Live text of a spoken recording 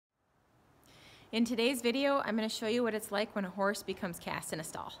In today's video, I'm going to show you what it's like when a horse becomes cast in a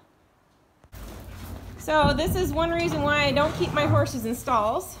stall. So this is one reason why I don't keep my horses in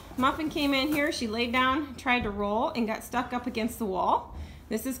stalls. Muffin came in here, she laid down, tried to roll, and got stuck up against the wall.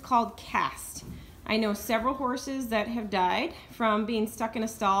 This is called cast. I know several horses that have died from being stuck in a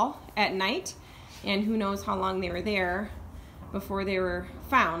stall at night, and who knows how long they were there before they were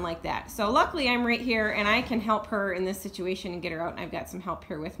found like that. So luckily I'm right here and I can help her in this situation and get her out, and I've got some help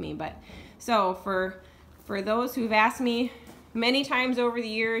here with me. But so for those who've asked me many times over the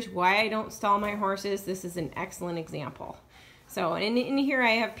years why I don't stall my horses, this is an excellent example. So in here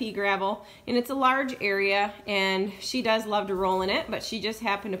I have pea gravel, and it's a large area, and she does love to roll in it, but she just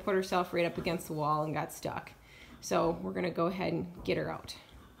happened to put herself right up against the wall and got stuck. So we're gonna go ahead and get her out.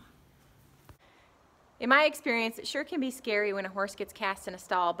 In my experience, it sure can be scary when a horse gets cast in a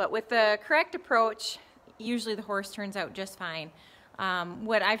stall, but with the correct approach, usually the horse turns out just fine.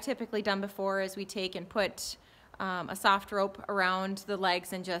 What I've typically done before is we take and put a soft rope around the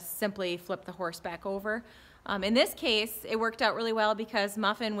legs and just simply flip the horse back over. In this case, it worked out really well because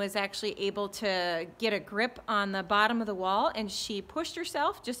Muffin was actually able to get a grip on the bottom of the wall, and she pushed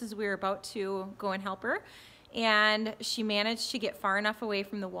herself just as we were about to go and help her. And she managed to get far enough away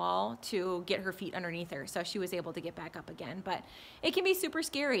from the wall to get her feet underneath her, so she was able to get back up again. But it can be super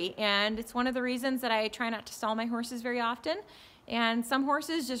scary, and it's one of the reasons that I try not to stall my horses very often. And some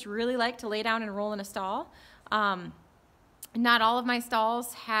horses just really like to lay down and roll in a stall. Not all of my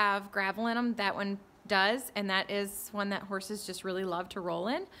stalls have gravel in them. That one does, and that is one that horses just really love to roll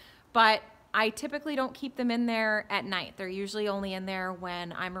in. But I typically don't keep them in there at night. They're usually only in there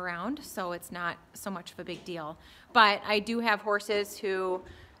when I'm around, so it's not so much of a big deal. But I do have horses who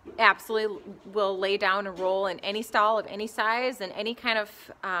absolutely will lay down and roll in any stall of any size and any kind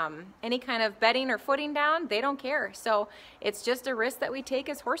of bedding or footing down. They don't care. So it's just a risk that we take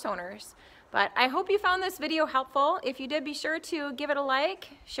as horse owners. But I hope you found this video helpful. If you did, be sure to give it a like,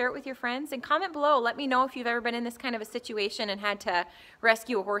 share it with your friends, and comment below. Let me know if you've ever been in this kind of a situation and had to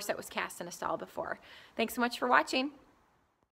rescue a horse that was cast in a stall before. Thanks so much for watching.